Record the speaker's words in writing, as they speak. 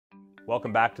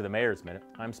Welcome back to the Mayor's Minute.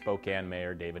 I'm Spokane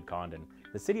Mayor David Condon.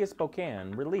 The City of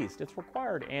Spokane released its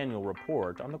required annual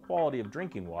report on the quality of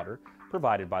drinking water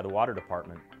provided by the Water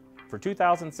Department. For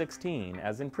 2016,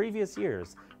 as in previous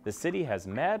years, the city has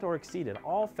met or exceeded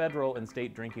all federal and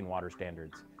state drinking water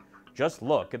standards. Just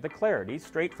look at the clarity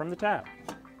straight from the tap.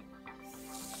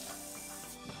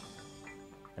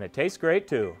 And it tastes great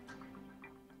too.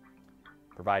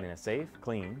 Providing a safe,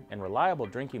 clean, and reliable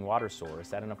drinking water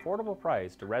source at an affordable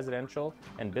price to residential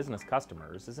and business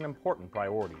customers is an important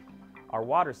priority. Our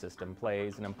water system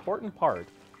plays an important part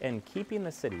in keeping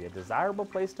the city a desirable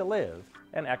place to live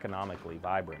and economically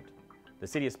vibrant. The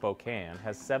City of Spokane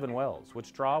has 7 wells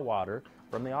which draw water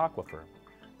from the aquifer.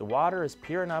 The water is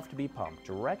pure enough to be pumped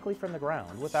directly from the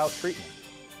ground without treatment.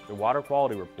 The Water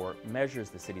Quality Report measures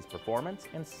the city's performance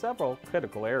in several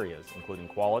critical areas, including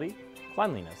quality,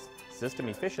 cleanliness, system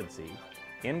efficiency,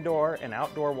 indoor and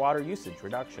outdoor water usage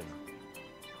reduction.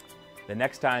 The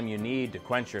next time you need to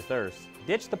quench your thirst,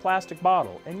 ditch the plastic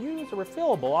bottle and use a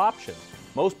refillable option.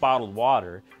 Most bottled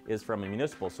water is from a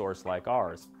municipal source like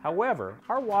ours. However,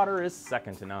 our water is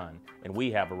second to none, and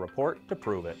we have a report to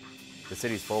prove it. The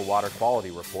city's full water quality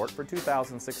report for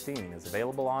 2016 is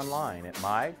available online at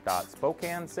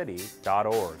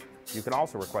my.spokanecity.org. You can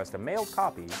also request a mailed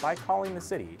copy by calling the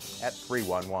city at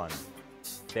 311.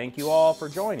 Thank you all for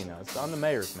joining us on the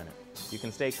Mayor's Minute. You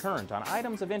can stay current on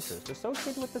items of interest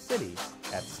associated with the city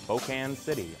at Spokane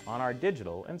City on our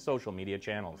digital and social media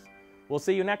channels. We'll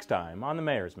see you next time on the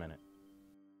Mayor's Minute.